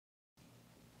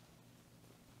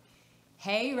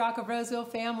Hey, Rock of Roseville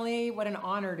family. What an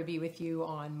honor to be with you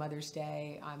on Mother's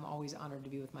Day. I'm always honored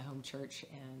to be with my home church,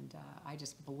 and I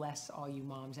just bless all you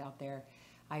moms out there.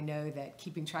 I know that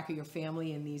keeping track of your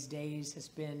family in these days has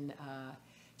been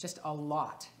just a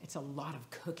lot. It's a lot of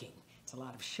cooking. It's a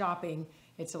lot of shopping.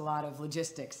 It's a lot of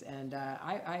logistics, and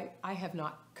I have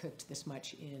not cooked this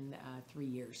much in 3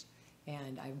 years.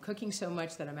 And I'm cooking so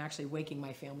much that I'm actually waking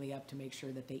my family up to make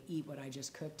sure that they eat what I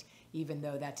just cooked, even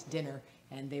though that's dinner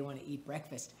and they want to eat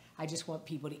breakfast. I just want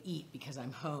people to eat because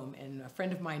I'm home. And a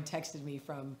friend of mine texted me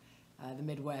from the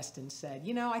Midwest and said,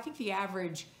 you know, I think the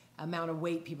average amount of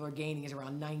weight people are gaining is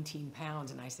around 19 pounds.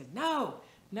 And I said, no,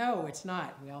 it's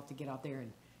not. We all have to get out there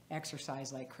and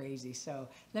exercise like crazy. So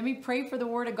let me pray for the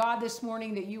word of God this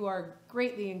morning, that you are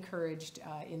greatly encouraged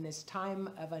in this time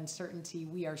of uncertainty.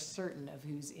 We are certain of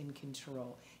who's in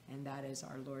control, and that is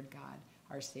our Lord God,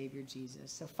 our Savior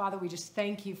Jesus. So Father, we just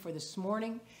thank you for this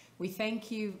morning. We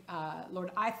thank you,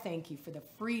 Lord, I thank you for the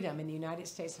freedom in the United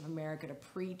States of America to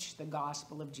preach the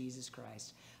gospel of Jesus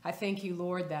Christ. I thank you,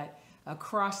 Lord, that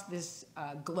across this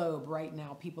globe right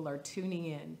now, people are tuning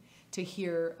in to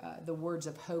hear the words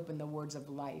of hope and the words of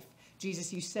life.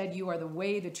 Jesus, you said you are the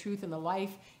way, the truth, and the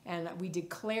life, and we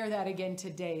declare that again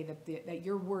today, that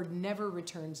your word never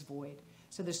returns void.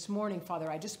 So this morning, Father,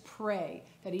 I just pray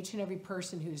that each and every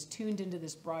person who is tuned into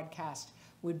this broadcast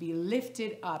would be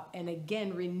lifted up and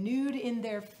again renewed in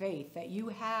their faith, that you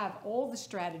have all the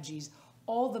strategies,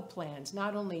 all the plans,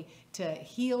 not only to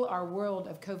heal our world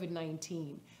of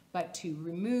COVID-19, but to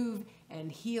remove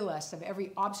and heal us of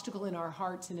every obstacle in our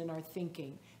hearts and in our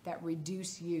thinking that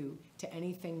reduce you to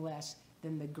anything less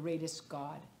than the greatest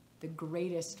God, the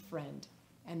greatest friend,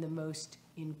 and the most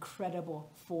incredible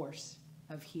force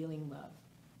of healing love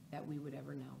that we would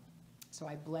ever know. So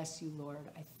I bless you, Lord.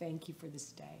 I thank you for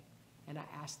this day, and I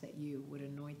ask that you would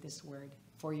anoint this word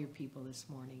for your people this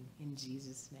morning in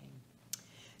Jesus' name.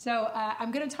 So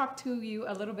I'm going to talk to you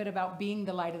a little bit about being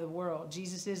the light of the world.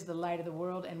 Jesus is the light of the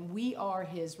world, and we are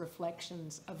his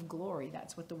reflections of glory.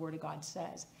 That's what the Word of God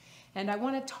says. And I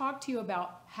want to talk to you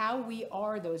about how we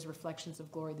are those reflections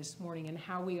of glory this morning and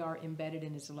how we are embedded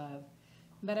in his love.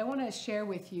 But I want to share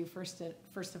with you, first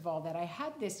of all, that I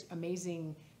had this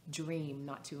amazing dream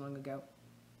not too long ago.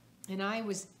 And I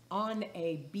was on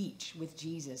a beach with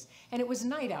Jesus, and it was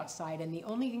night outside, and the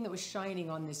only thing that was shining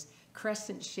on this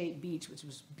crescent-shaped beach, which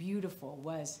was beautiful,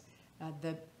 was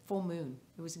the full moon.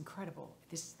 It was incredible.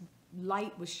 This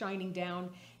light was shining down,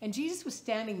 and Jesus was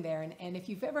standing there. And if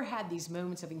you've ever had these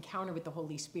moments of encounter with the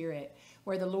Holy Spirit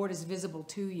where the Lord is visible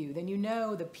to you, then you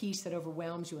know the peace that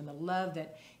overwhelms you and the love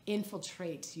that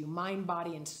infiltrates you, mind,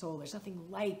 body, and soul. There's nothing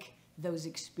like those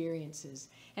experiences.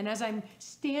 And as I'm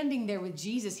standing there with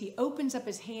Jesus, he opens up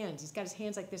his hands. He's got his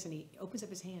hands like this, and he opens up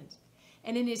his hands.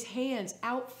 And in his hands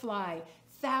out fly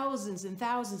thousands and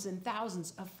thousands and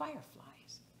thousands of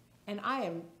fireflies. And I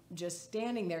am just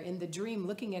standing there in the dream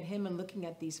looking at him and looking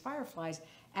at these fireflies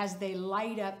as they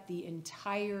light up the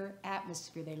entire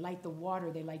atmosphere. They light the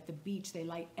water, they light the beach, they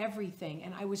light everything.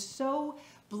 And I was so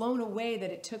blown away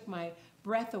that it took my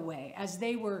breath away. As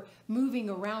they were moving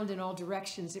around in all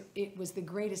directions, it was the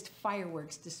greatest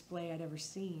fireworks display I'd ever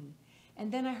seen.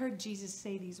 And then I heard Jesus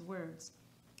say these words,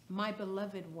 "My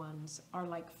beloved ones are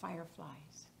like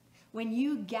fireflies. When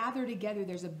you gather together,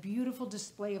 there's a beautiful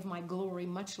display of my glory,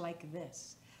 much like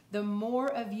this. The more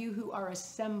of you who are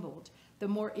assembled, the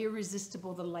more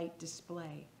irresistible the light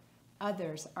display.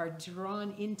 Others are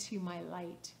drawn into my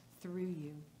light through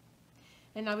you."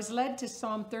 And I was led to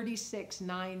Psalm 36,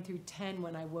 9 through 10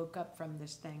 when I woke up from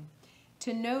this thing.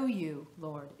 To know you,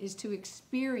 Lord, is to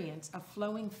experience a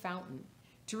flowing fountain,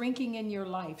 drinking in your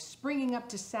life, springing up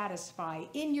to satisfy.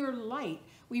 In your light,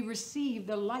 we receive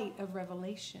the light of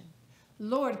revelation.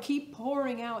 Lord, keep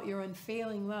pouring out your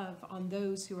unfailing love on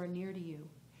those who are near to you.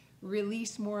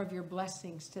 Release more of your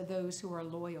blessings to those who are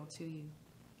loyal to you.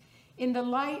 In the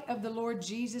light of the Lord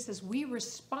Jesus, as we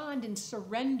respond in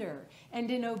surrender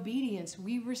and in obedience,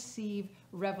 we receive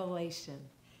revelation,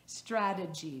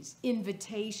 strategies,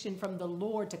 invitation from the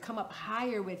Lord to come up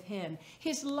higher with him.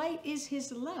 His light is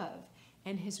his love,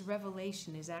 and his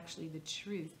revelation is actually the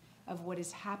truth of what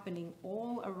is happening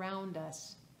all around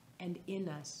us and in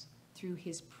us through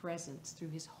his presence, through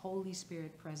his Holy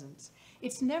Spirit presence.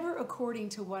 It's never according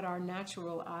to what our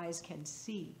natural eyes can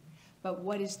see, but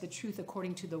what is the truth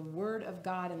according to the word of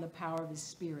God and the power of his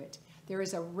Spirit. There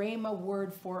is a rhema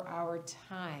word for our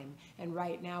time, and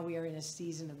right now we are in a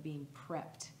season of being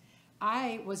prepped.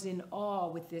 I was in awe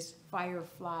with this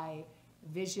firefly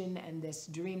vision and this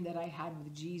dream that I had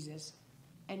with Jesus,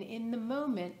 and in the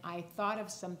moment I thought of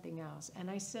something else,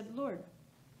 and I said, Lord,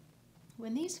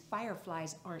 when these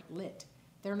fireflies aren't lit,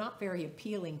 They're not very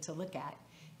appealing to look at.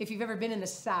 If you've ever been in the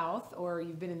South or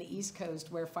you've been in the East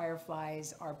Coast where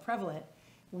fireflies are prevalent,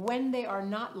 when they are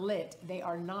not lit, they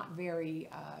are not very,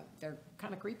 they're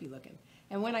kind of creepy looking.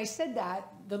 And when I said that,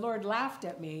 the Lord laughed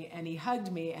at me and he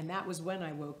hugged me, and that was when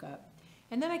I woke up.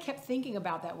 And then I kept thinking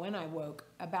about that when I woke,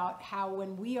 about how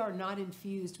when we are not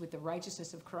infused with the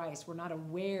righteousness of Christ, we're not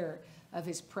aware of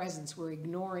his presence, we're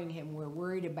ignoring him, we're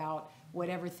worried about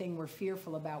whatever thing we're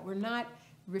fearful about, we're not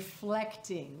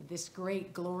reflecting this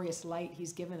great glorious light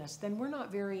he's given us, then we're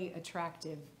not very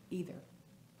attractive either.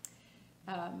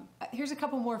 Here's a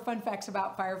couple more fun facts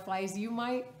about fireflies you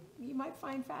might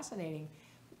find fascinating.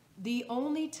 The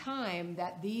only time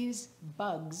that these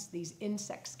bugs, these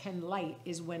insects, can light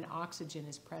is when oxygen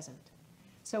is present.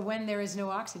 So when there is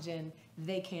no oxygen,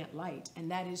 they can't light,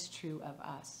 and that is true of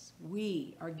us.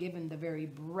 We are given the very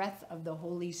breath of the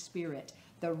Holy Spirit,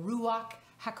 the Ruach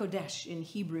HaKodesh in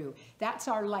Hebrew. That's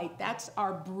our light, that's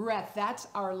our breath, that's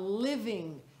our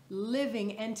living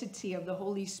entity of the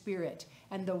Holy Spirit.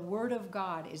 And the Word of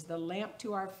God is the lamp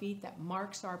to our feet that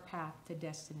marks our path to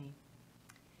destiny.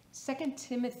 2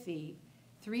 Timothy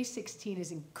 3:16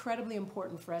 is incredibly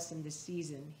important for us in this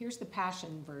season. Here's the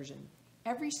Passion Version.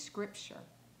 Every scripture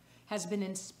has been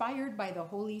inspired by the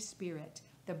Holy Spirit,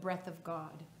 the breath of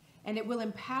God, and it will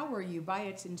empower you by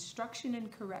its instruction and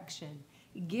correction,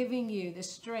 giving you the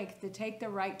strength to take the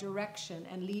right direction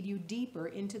and lead you deeper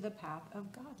into the path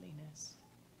of godliness.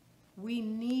 We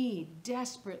need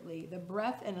desperately the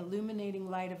breath and illuminating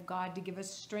light of God to give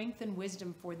us strength and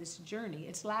wisdom for this journey.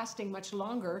 It's lasting much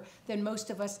longer than most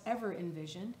of us ever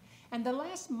envisioned. And the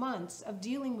last months of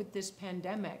dealing with this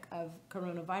pandemic of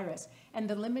coronavirus and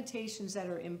the limitations that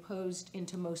are imposed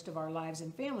into most of our lives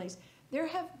and families, there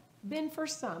have been for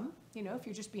some, if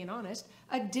you're just being honest,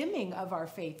 a dimming of our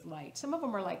faith light. Some of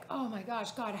them are like, oh my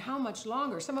gosh, God, how much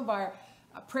longer? Some of our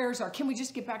prayers are, can we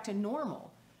just get back to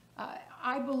normal?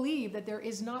 I believe that there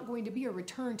is not going to be a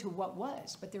return to what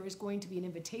was, but there is going to be an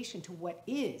invitation to what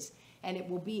is. And it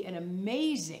will be an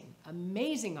amazing,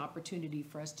 amazing opportunity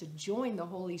for us to join the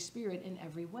Holy Spirit in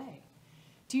every way.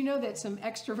 Do you know that some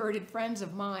extroverted friends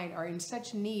of mine are in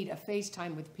such need of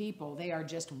FaceTime with people, they are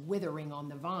just withering on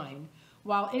the vine,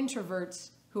 while introverts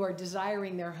who are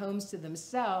desiring their homes to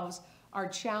themselves are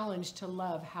challenged to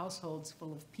love households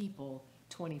full of people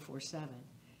 24/7.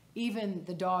 Even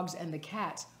the dogs and the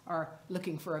cats are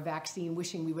looking for a vaccine,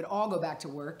 wishing we would all go back to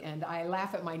work. And I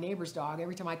laugh at my neighbor's dog.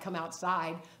 Every time I come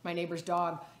outside, my neighbor's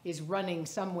dog is running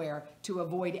somewhere to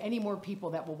avoid any more people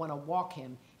that will want to walk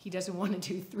him. He doesn't want to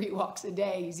do 3 walks a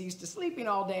day. He's used to sleeping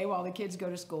all day while the kids go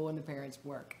to school and the parents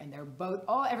work. And they're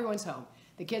everyone's home.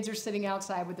 The kids are sitting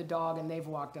outside with the dog and they've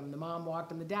walked him. The mom walked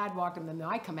him, the dad walked him, then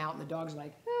I come out and the dog's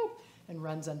like, help, and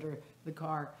runs under the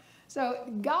car. So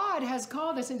God has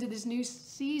called us into this new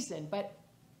season, but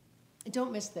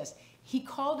don't miss this. He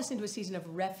called us into a season of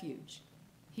refuge.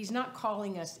 He's not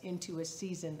calling us into a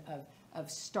season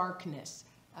of starkness.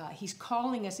 He's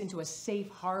calling us into a safe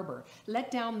harbor.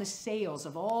 Let down the sails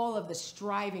of all of the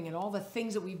striving and all the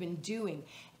things that we've been doing.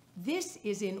 This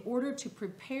is in order to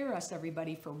prepare us,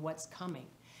 everybody, for what's coming.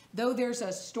 Though there's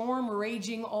a storm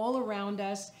raging all around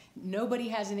us, nobody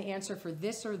has an answer for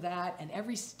this or that, and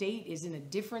every state is in a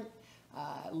different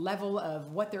level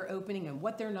of what they're opening and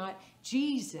what they're not.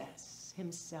 Jesus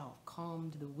himself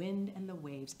calmed the wind and the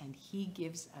waves, and he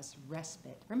gives us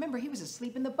respite. Remember, he was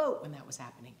asleep in the boat when that was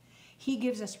happening. He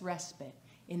gives us respite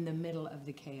in the middle of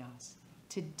the chaos.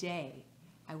 Today,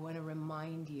 I want to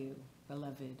remind you,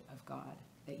 beloved of God,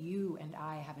 that you and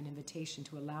I have an invitation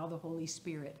to allow the Holy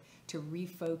Spirit to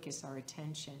refocus our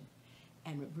attention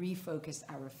and refocus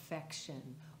our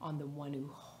affection on the one who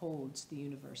holds the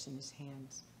universe in his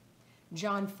hands.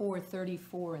 John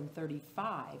 4:34 and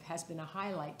 35 has been a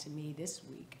highlight to me this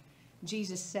week.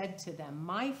 Jesus said to them,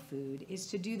 my food is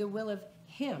to do the will of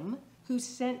him who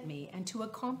sent me and to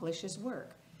accomplish his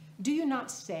work. Do you not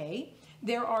say,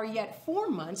 there are yet 4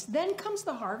 months, then comes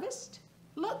the harvest?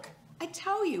 Look, I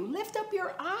tell you, lift up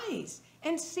your eyes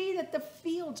and see that the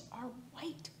fields are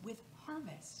white with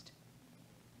harvest.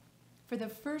 For the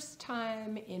first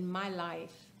time in my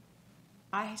life,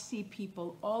 I see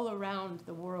people all around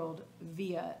the world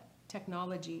via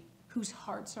technology whose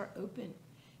hearts are open.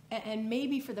 And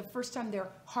maybe for the first time,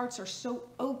 their hearts are so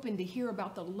open to hear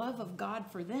about the love of God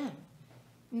for them.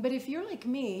 But if you're like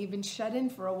me, you've been shut in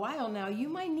for a while now, you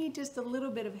might need just a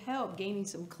little bit of help gaining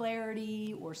some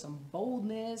clarity or some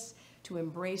boldness to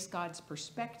embrace God's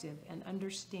perspective and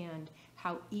understand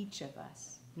how each of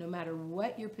us, no matter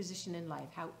what your position in life,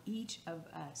 how each of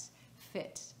us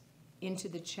fits into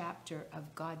the chapter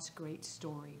of God's great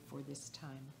story for this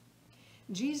time.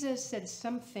 Jesus said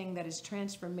something that is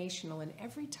transformational, and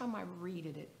every time I read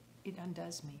it, it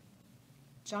undoes me.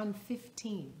 John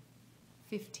 15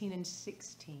 and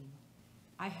 16.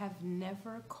 I have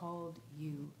never called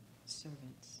you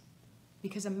servants,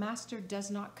 because a master does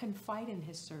not confide in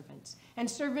his servants, and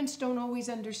servants don't always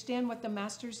understand what the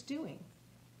master's doing.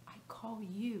 I call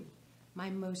you my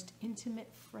most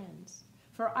intimate friends,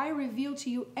 for I reveal to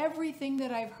you everything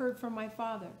that I've heard from my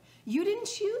Father. You didn't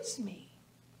choose me,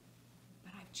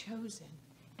 but I've chosen,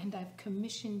 and I've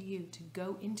commissioned you to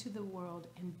go into the world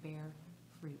and bear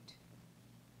fruit.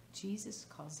 Jesus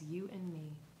calls you and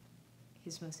me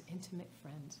his most intimate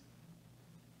friends.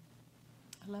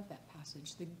 I love that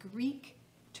passage. The Greek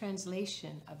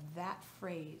translation of that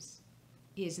phrase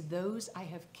is those I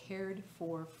have cared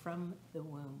for from the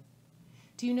womb.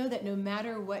 Do you know that no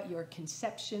matter what your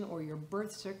conception or your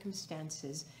birth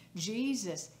circumstances,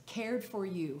 Jesus cared for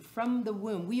you from the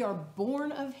womb? We are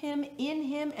born of him, in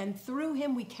him, and through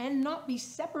him. We cannot be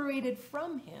separated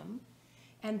from him.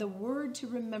 And the word to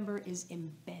remember is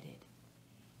embedded.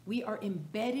 We are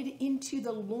embedded into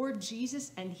the Lord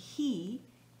Jesus, and he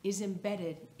is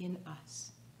embedded in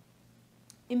us.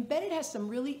 Embedded has some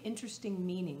really interesting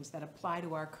meanings that apply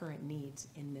to our current needs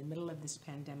in the middle of this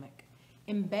pandemic.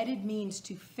 Embedded means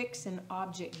to fix an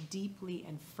object deeply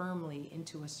and firmly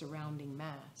into a surrounding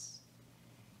mass.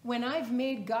 When I've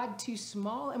made God too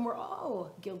small, and we're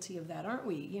all guilty of that, aren't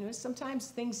we? You know, sometimes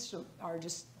things are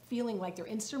just feeling like they're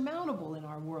insurmountable in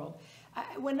our world.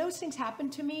 When those things happen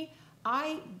to me,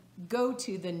 I go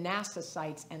to the NASA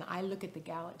sites and I look at the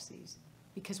galaxies,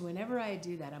 because whenever I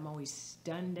do that, I'm always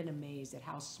stunned and amazed at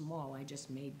how small I just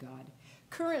made God.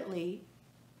 Currently,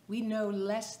 we know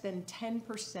less than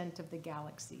 10% of the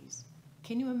galaxies.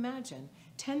 Can you imagine?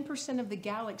 10% of the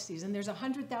galaxies, and there's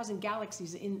 100,000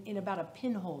 galaxies in about a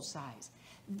pinhole size.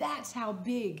 That's how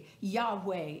big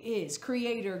Yahweh is,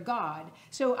 Creator God.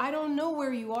 So I don't know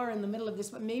where you are in the middle of this,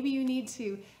 but maybe you need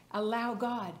to allow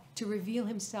God to reveal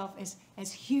himself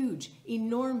as huge,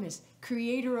 enormous,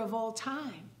 Creator of all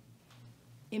time.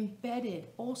 Embedded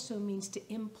also means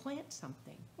to implant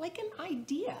something, like an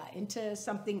idea, into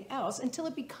something else until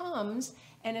it becomes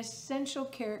an essential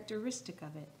characteristic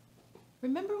of it.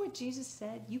 Remember what Jesus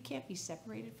said? You can't be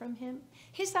separated from him.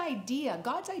 His idea,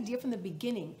 God's idea from the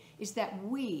beginning, is that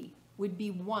we would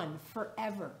be one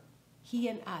forever. He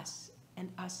and us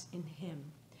in him.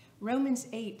 Romans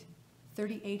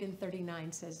 8:38 and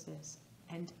 39 says this,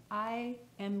 and I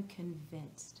am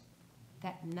convinced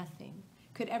that nothing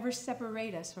could ever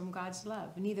separate us from God's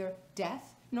love, neither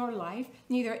death nor life,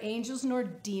 neither angels nor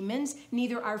demons,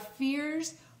 neither our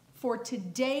fears for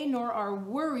today nor our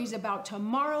worries about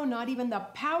tomorrow, not even the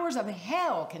powers of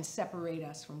hell can separate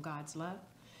us from God's love.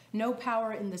 No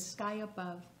power in the sky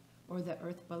above or the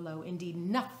earth below. Indeed,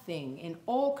 nothing in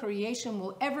all creation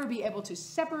will ever be able to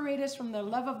separate us from the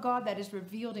love of God that is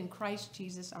revealed in Christ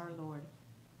Jesus our Lord.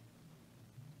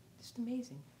 Just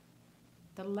amazing.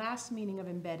 The last meaning of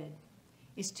embedded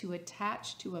is to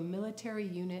attach to a military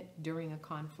unit during a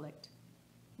conflict.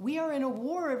 We are in a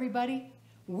war, everybody.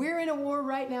 We're in a war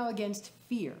right now against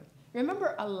fear.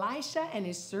 Remember Elisha and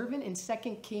his servant in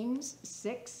 2 Kings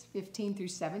 6:15 through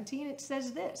 17? It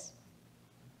says this,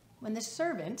 when the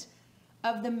servant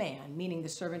of the man, meaning the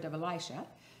servant of Elisha,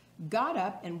 got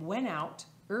up and went out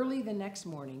early the next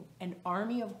morning, an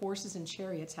army of horses and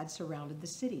chariots had surrounded the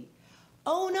city.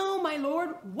 Oh no, my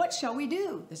lord, what shall we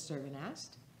do? The servant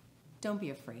asked. Don't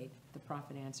be afraid, the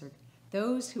prophet answered.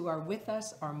 Those who are with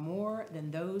us are more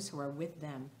than those who are with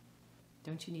them.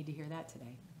 Don't you need to hear that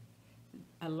today?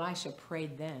 Elisha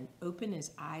prayed then, open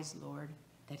his eyes, Lord,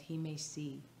 that he may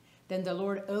see. Then the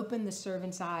Lord opened the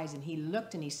servant's eyes, and he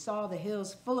looked and he saw the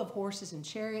hills full of horses and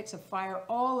chariots of fire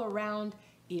all around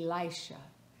Elisha.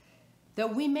 Though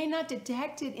we may not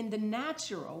detect it in the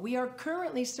natural, we are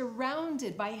currently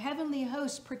surrounded by heavenly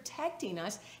hosts protecting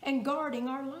us and guarding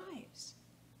our lives.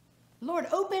 Lord,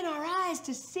 open our eyes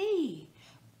to see,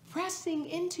 pressing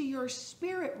into your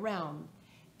spirit realm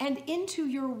and into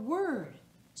your word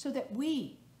so that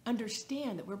we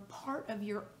understand that we're part of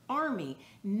your army,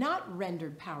 not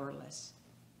rendered powerless,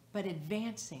 but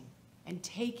advancing and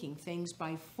taking things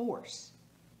by force.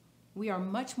 We are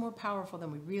much more powerful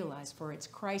than we realize, for it's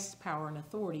Christ's power and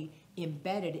authority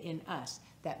embedded in us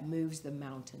that moves the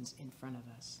mountains in front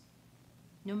of us.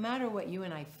 No matter what you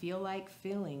and I feel like,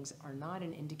 feelings are not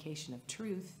an indication of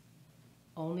truth.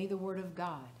 Only the Word of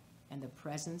God and the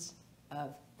presence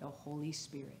of the Holy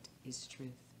Spirit is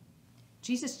truth.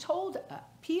 Jesus told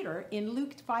Peter in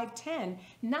Luke 5:10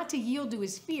 not to yield to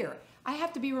his fear. I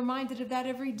have to be reminded of that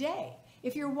every day.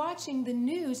 If you're watching the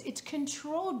news, it's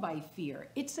controlled by fear.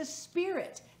 It's a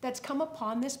spirit that's come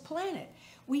upon this planet.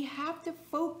 We have to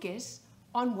focus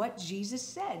on what Jesus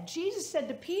said. Jesus said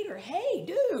to Peter, hey,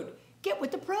 dude, get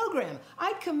with the program.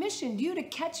 I commissioned you to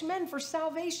catch men for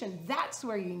salvation. That's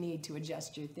where you need to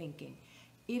adjust your thinking.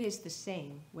 It is the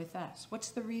same with us. What's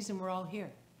the reason we're all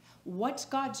here? What's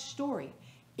God's story?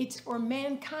 It's for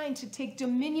mankind to take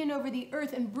dominion over the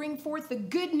earth and bring forth the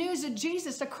good news of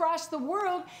Jesus across the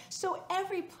world so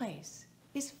every place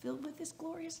is filled with this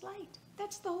glorious light.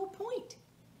 That's the whole point.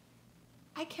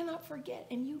 I cannot forget,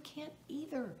 and you can't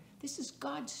either. This is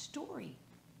God's story.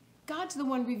 God's the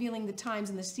one revealing the times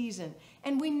and the season,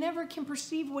 and we never can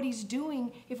perceive what he's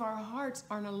doing if our hearts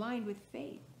aren't aligned with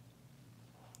faith.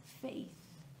 Faith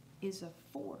is a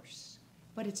force,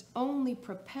 but it's only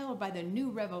propelled by the new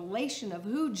revelation of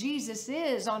who Jesus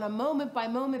is on a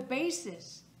moment-by-moment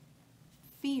basis.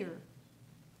 Fear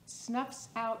snuffs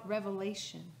out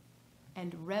revelation,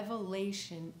 and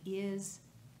revelation is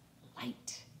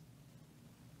light.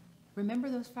 Remember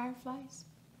those fireflies?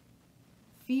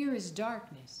 Fear is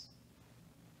darkness,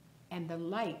 and the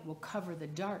light will cover the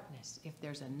darkness if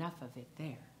there's enough of it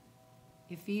there.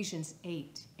 Ephesians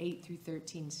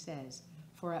 8:8-13 says,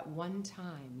 for at one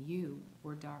time you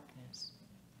were darkness,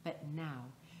 but now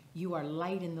you are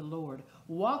light in the Lord.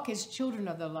 Walk as children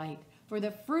of the light, for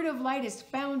the fruit of light is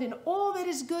found in all that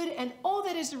is good and all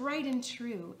that is right and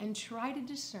true, and try to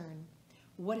discern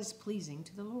what is pleasing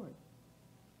to the Lord.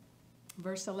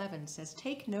 Verse 11 says,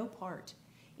 take no part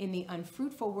in the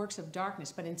unfruitful works of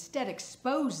darkness, but instead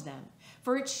expose them.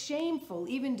 For it's shameful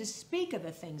even to speak of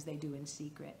the things they do in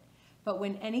secret. But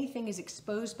when anything is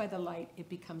exposed by the light, it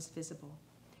becomes visible.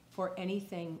 For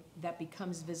anything that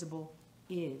becomes visible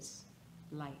is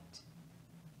light.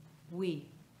 We,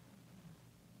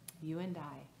 you and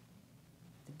I,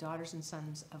 the daughters and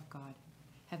sons of God,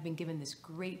 have been given this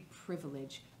great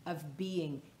privilege of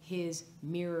being his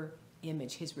mirror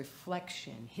image, his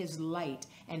reflection, his light,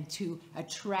 and to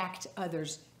attract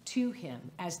others to him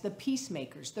as the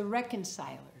peacemakers, the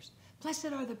reconcilers.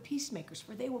 Blessed are the peacemakers,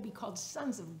 for they will be called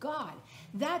sons of God.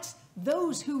 That's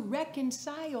those who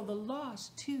reconcile the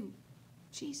lost to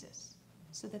Jesus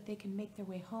so that they can make their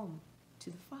way home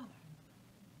to the Father.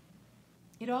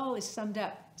 It all is summed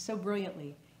up so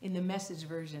brilliantly in the Message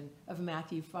version of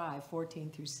Matthew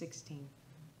 5:14-16.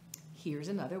 Here's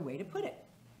another way to put it.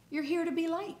 You're here to be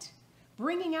light,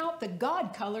 bringing out the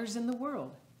God colors in the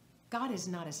world. God is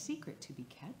not a secret to be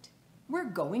kept. We're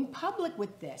going public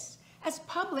with this, as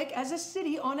public as a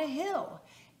city on a hill.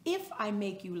 If I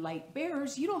make you light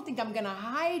bearers, you don't think I'm going to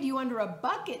hide you under a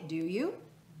bucket, do you?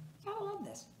 Gotta love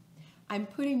this. I'm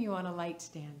putting you on a light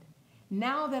stand.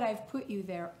 Now that I've put you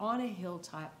there on a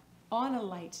hilltop, on a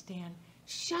light stand,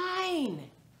 shine,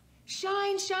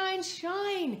 shine, shine,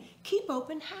 shine. Keep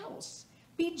open house.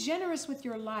 Be generous with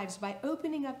your lives. By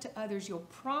opening up to others, you'll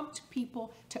prompt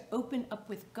people to open up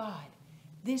with God,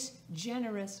 this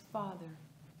generous Father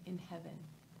in heaven.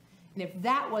 And if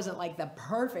that wasn't like the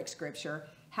perfect scripture,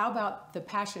 how about the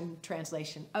Passion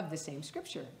Translation of the same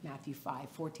scripture? Matthew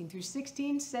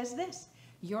 5:14-16 says this,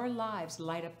 your lives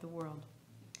light up the world.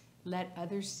 Let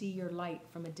others see your light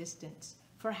from a distance.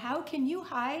 For how can you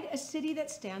hide a city that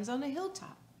stands on a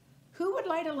hilltop? Who would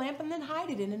light a lamp and then hide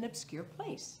it in an obscure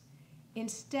place?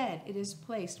 Instead, it is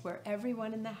placed where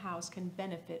everyone in the house can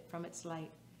benefit from its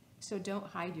light. So don't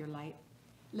hide your light.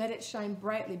 Let it shine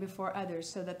brightly before others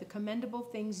so that the commendable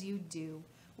things you do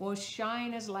will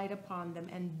shine as light upon them,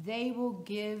 and they will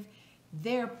give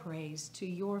their praise to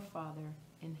your Father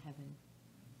in heaven.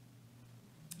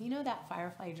 You know that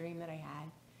firefly dream that I had?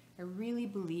 I really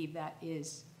believe that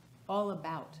is all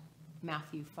about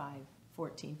Matthew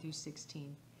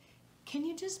 5:14-16. Can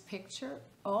you just picture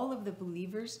all of the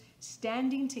believers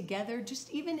standing together,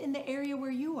 just even in the area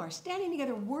where you are, standing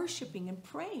together, worshiping and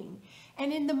praying,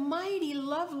 and in the mighty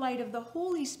love light of the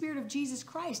Holy Spirit of Jesus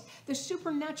Christ, the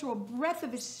supernatural breath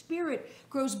of his Spirit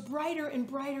grows brighter and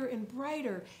brighter and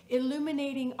brighter,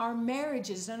 illuminating our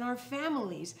marriages and our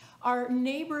families, our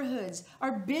neighborhoods,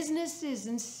 our businesses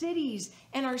and cities,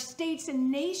 and our states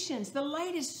and nations. The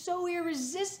light is so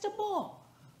irresistible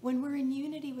when we're in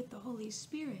unity with the Holy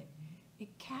Spirit.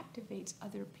 It captivates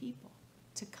other people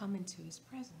to come into his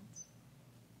presence.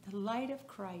 The light of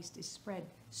Christ is spread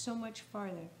so much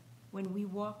farther when we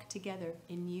walk together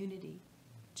in unity,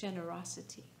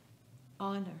 generosity,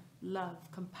 honor,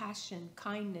 love, compassion,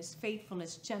 kindness,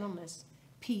 faithfulness, gentleness,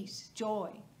 peace,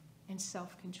 joy, and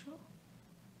self-control.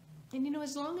 And you know,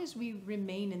 as long as we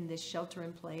remain in this shelter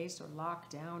in place or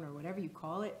lockdown or whatever you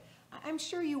call it, I'm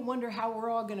sure you wonder how we're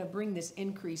all going to bring this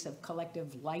increase of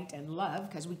collective light and love,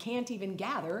 because we can't even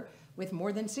gather with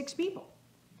more than 6 people.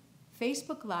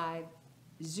 Facebook Live,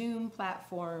 Zoom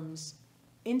platforms,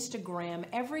 Instagram,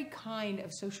 every kind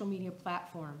of social media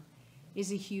platform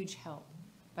is a huge help.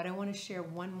 But I want to share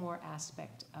one more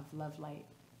aspect of Love Light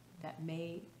that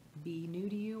may be new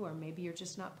to you, or maybe you're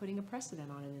just not putting a precedent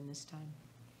on it in this time.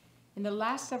 In the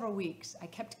last several weeks, I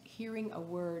kept hearing a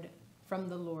word from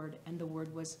the Lord, and the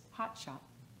word was hotshot.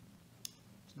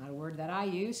 It's not a word that I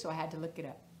use, so I had to look it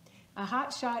up. A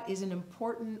hotshot is an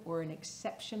important or an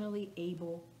exceptionally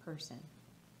able person.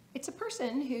 It's a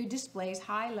person who displays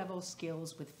high-level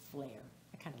skills with flair.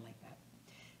 I kind of like that.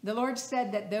 The Lord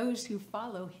said that those who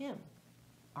follow him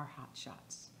are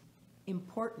hotshots,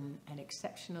 important and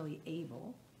exceptionally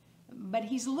able, but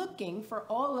he's looking for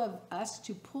all of us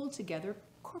to pull together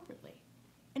corporately.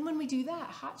 And when we do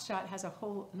that, hotshot has a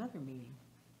whole another meaning.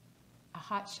 A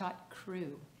hotshot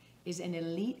crew is an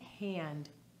elite hand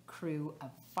crew of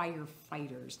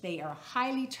firefighters. They are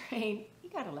highly trained, you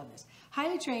gotta love this,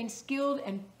 highly trained, skilled,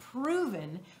 and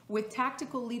proven with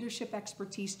tactical leadership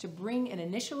expertise to bring an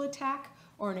initial attack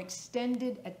or an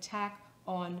extended attack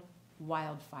on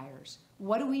wildfires.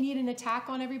 What do we need an attack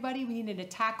on, everybody? We need an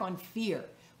attack on fear.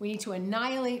 We need to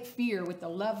annihilate fear with the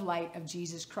love light of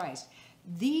Jesus Christ.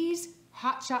 These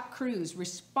hotshot crews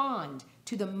respond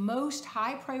to the most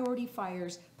high priority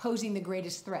fires posing the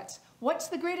greatest threats. What's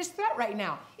the greatest threat right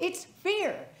now? It's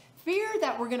fear. Fear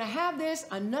that we're going to have this,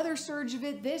 another surge of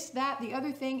it, this, that, the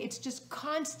other thing. It's just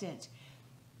constant.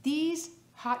 These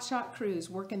hotshot crews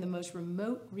work in the most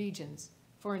remote regions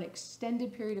for an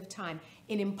extended period of time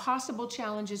in impossible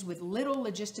challenges with little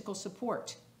logistical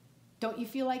support. Don't you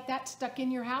feel like that stuck in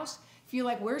your house? Feel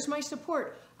like, where's my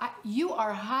support? You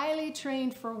are highly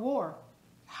trained for war,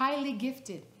 highly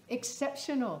gifted,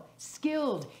 exceptional,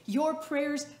 skilled. Your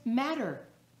prayers matter.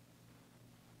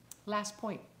 Last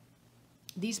point.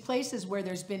 These places where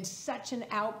there's been such an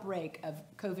outbreak of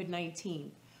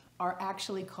COVID-19 are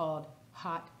actually called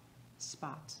hot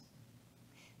spots.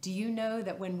 Do you know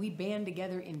that when we band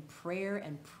together in prayer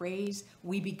and praise,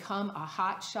 we become a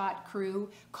hotshot crew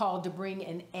called to bring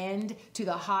an end to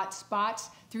the hot spots?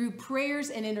 Through prayers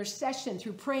and intercession,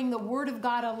 through praying the word of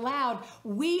God aloud,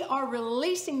 we are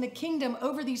releasing the kingdom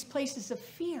over these places of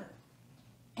fear,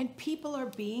 and people are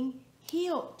being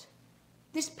healed.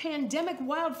 This pandemic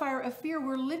wildfire of fear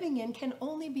we're living in can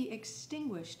only be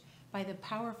extinguished by the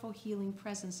powerful healing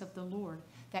presence of the Lord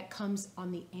that comes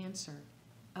on the answer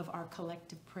of our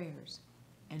collective prayers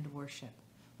and worship.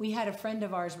 We had a friend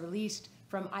of ours released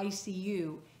from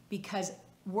ICU because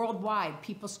worldwide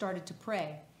people started to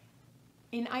pray.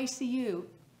 In ICU,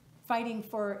 fighting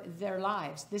for their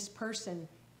lives, this person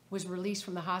was released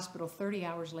from the hospital 30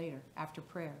 hours later after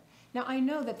prayer. Now, I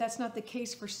know that that's not the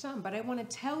case for some, but I want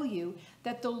to tell you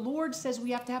that the Lord says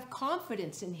we have to have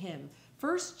confidence in him.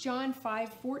 1 John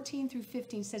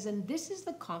 5:14-15 says, and this is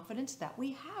the confidence that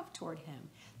we have toward him,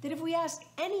 that if we ask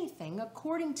anything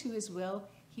according to his will,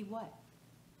 he what?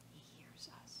 He hears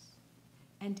us.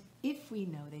 And if we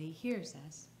know that he hears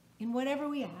us, in whatever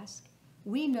we ask,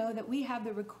 we know that we have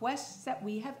the requests that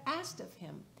we have asked of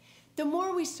him. The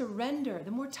more we surrender,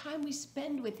 the more time we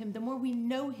spend with him, the more we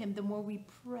know him, the more we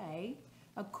pray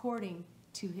according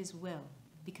to his will,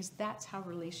 because that's how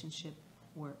relationship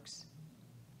works.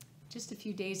 Just a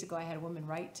few days ago, I had a woman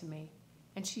write to me,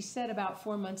 and she said about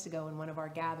 4 months ago in one of our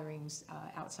gatherings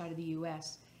outside of the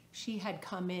U.S., she had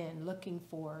come in looking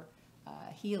for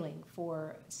healing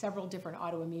for several different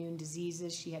autoimmune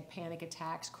diseases. She had panic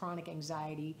attacks, chronic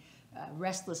anxiety,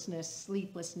 restlessness,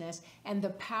 sleeplessness, and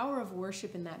the power of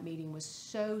worship in that meeting was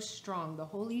so strong. The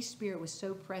Holy Spirit was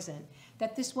so present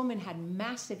that this woman had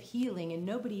massive healing, and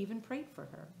nobody even prayed for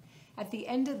her. At the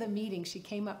end of the meeting, she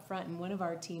came up front, and one of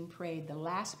our team prayed the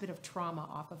last bit of trauma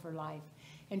off of her life.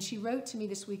 And she wrote to me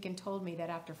this week and told me that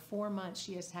after 4 months,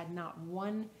 she has had not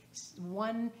one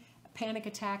panic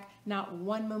attack, not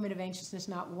one moment of anxiousness,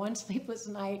 not one sleepless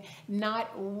night,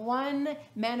 not one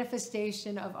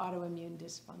manifestation of autoimmune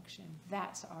dysfunction.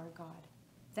 That's our God.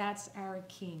 That's our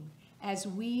King. As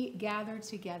we gather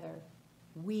together,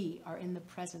 we are in the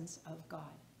presence of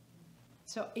God.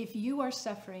 So if you are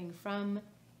suffering from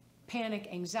panic,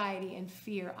 anxiety, and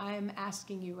fear, I am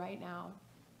asking you right now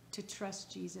to trust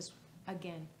Jesus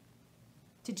again,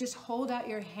 to just hold out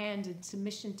your hand in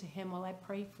submission to him while I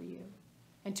pray for you,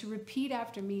 and to repeat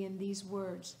after me in these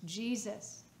words: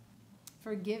 Jesus,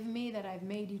 forgive me that I've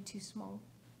made you too small.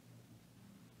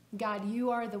 God,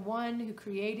 you are the one who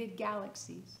created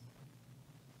galaxies,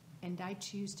 and I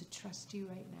choose to trust you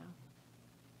right now.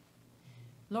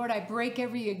 Lord, I break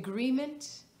every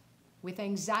agreement with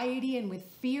anxiety and with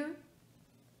fear,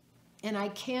 and I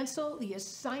cancel the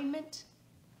assignment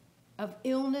of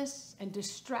illness and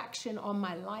distraction on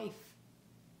my life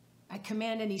I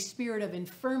command any spirit of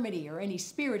infirmity or any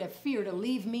spirit of fear to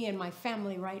leave me and my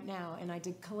family right now, and I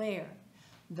declare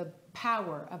the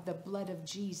power of the blood of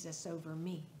Jesus over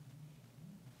me.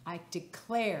 I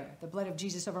declare the blood of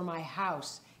Jesus over my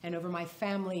house and over my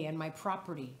family and my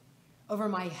property, over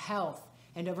my health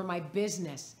and over my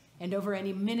business and over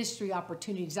any ministry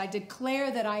opportunities. I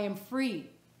declare that I am free,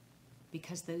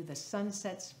 because the Son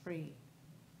sets free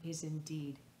is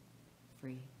indeed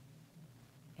free.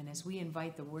 And as we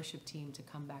invite the worship team to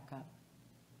come back up,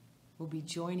 we'll be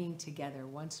joining together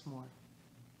once more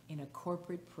in a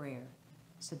corporate prayer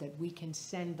so that we can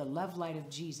send the love light of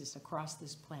Jesus across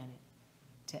this planet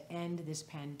to end this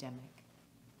pandemic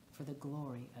for the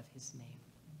glory of his name.